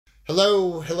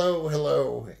Hello, hello,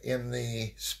 hello. In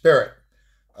the spirit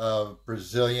of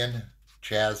Brazilian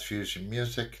jazz fusion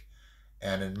music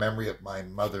and in memory of my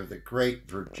mother, the great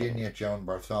Virginia Joan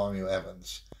Bartholomew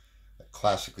Evans, a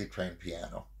classically trained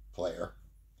piano player,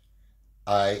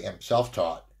 I am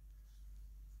self-taught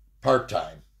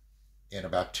part-time in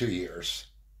about 2 years,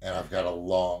 and I've got a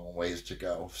long ways to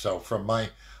go. So from my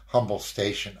humble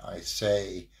station, I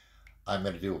say I'm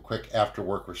going to do a quick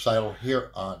after-work recital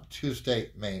here on Tuesday,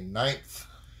 May 9th,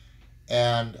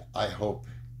 and I hope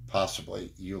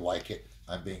possibly you like it.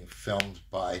 I'm being filmed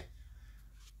by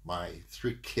my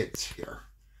 3 kids here,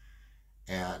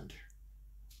 and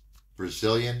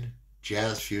Brazilian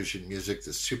jazz fusion music,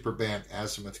 the super band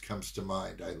Azymuth comes to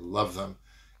mind. I love them.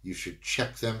 You should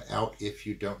check them out if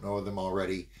you don't know them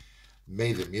already.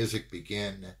 May the music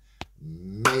begin.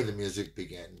 May the music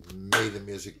begin. May the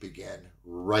music begin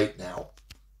right now.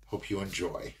 Hope you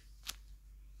enjoy.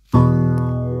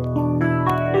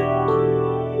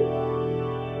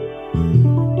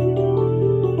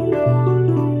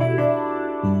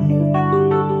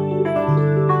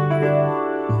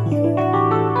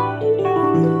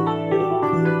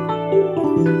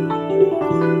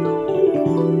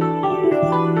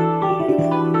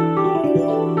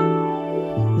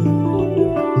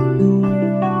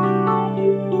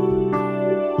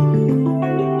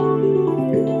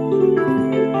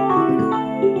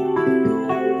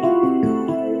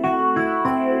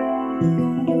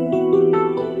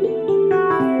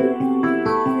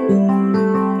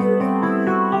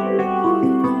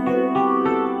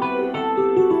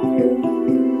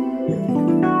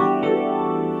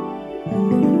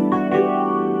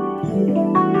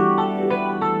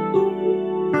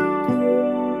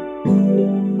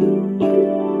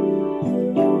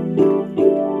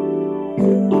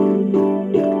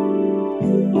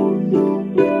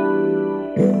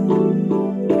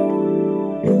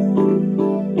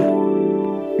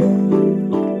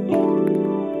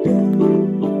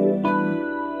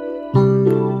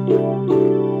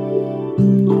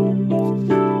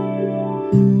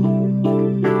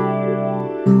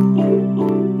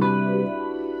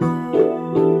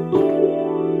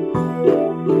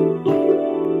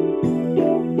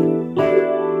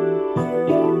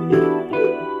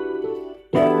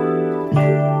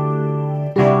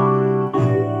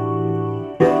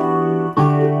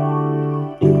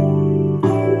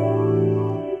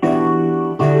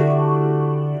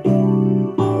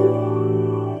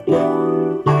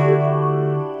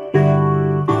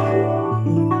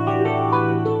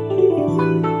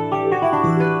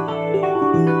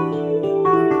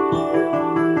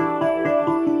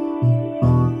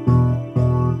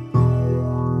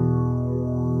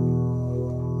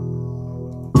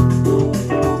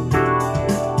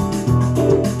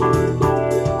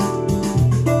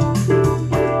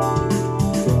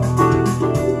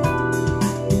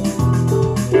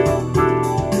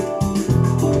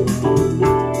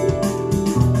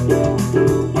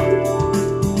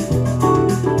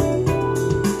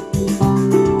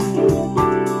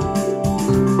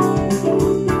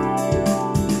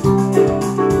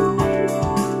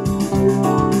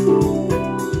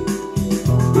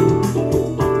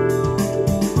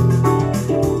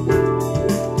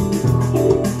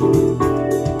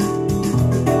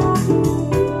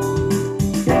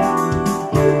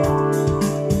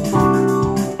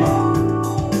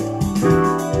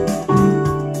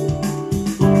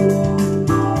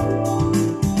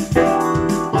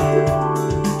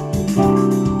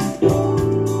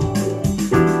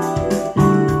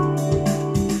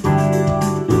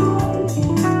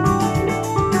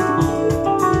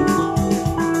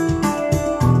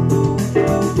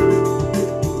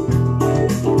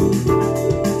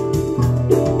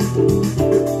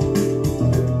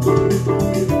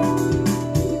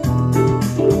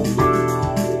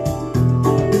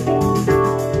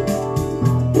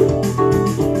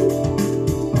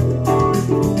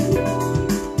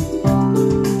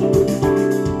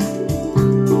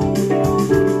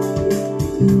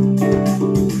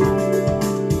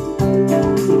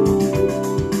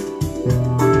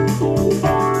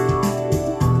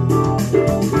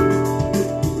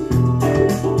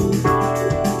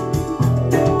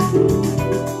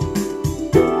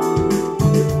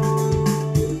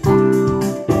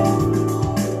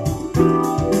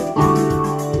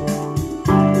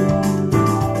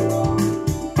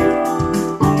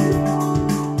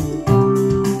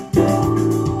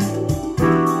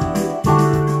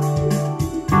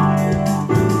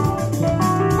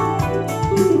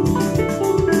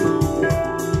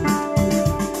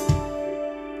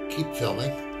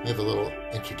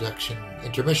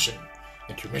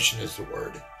 Intermission is the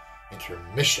word.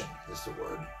 Intermission is the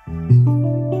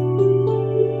word.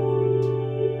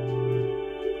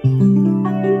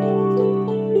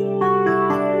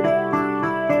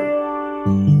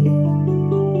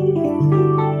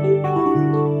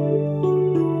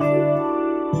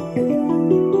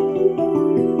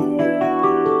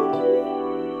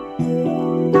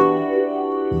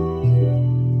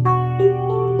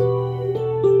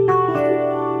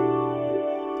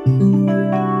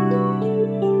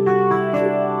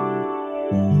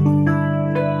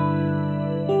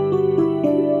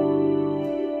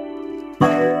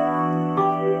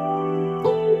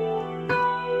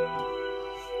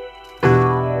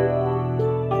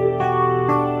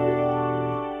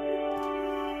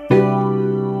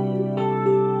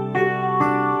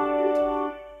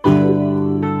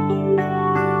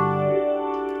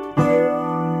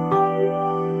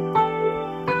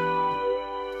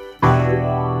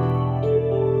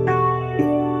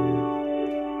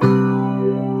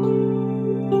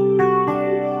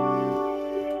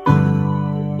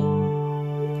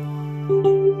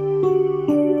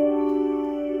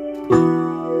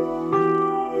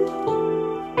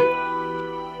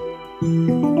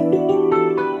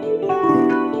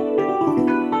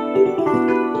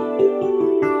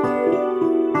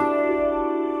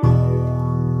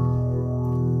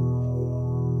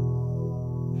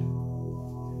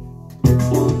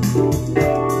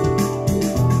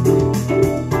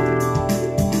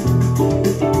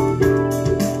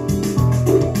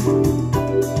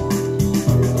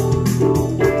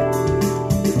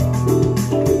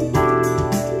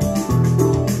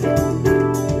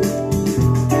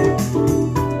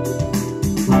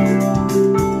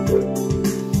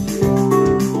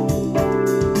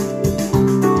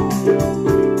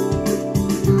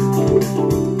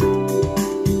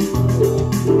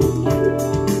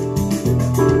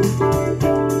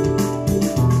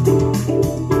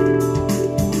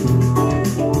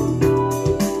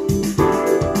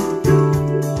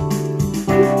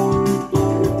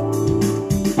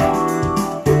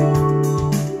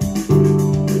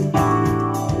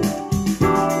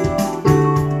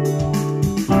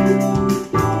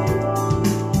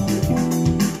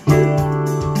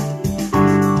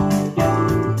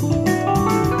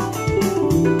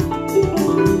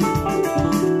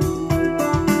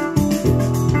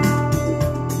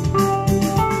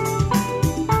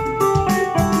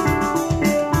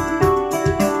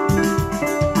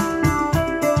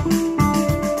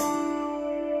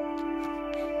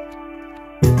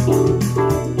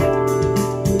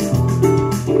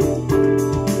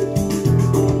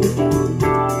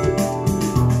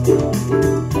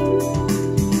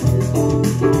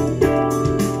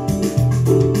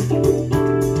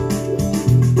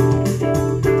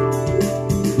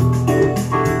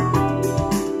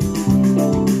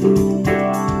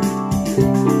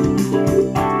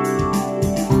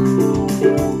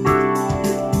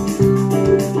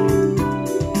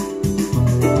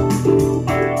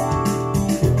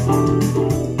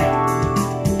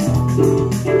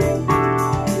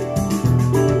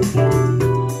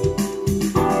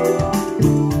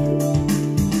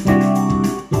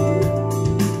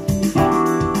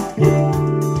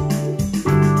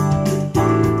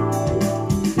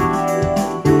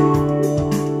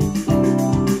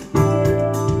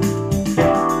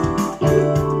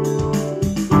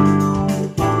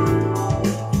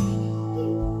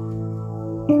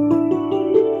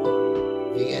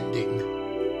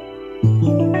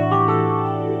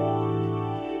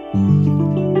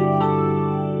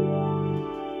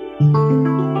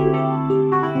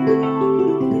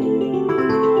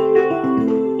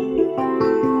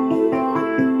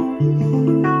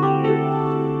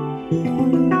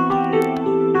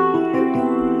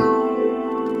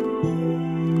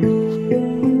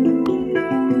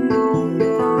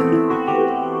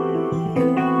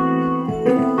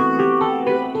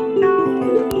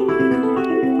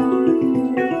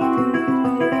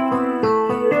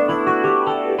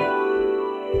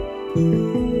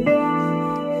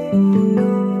 you.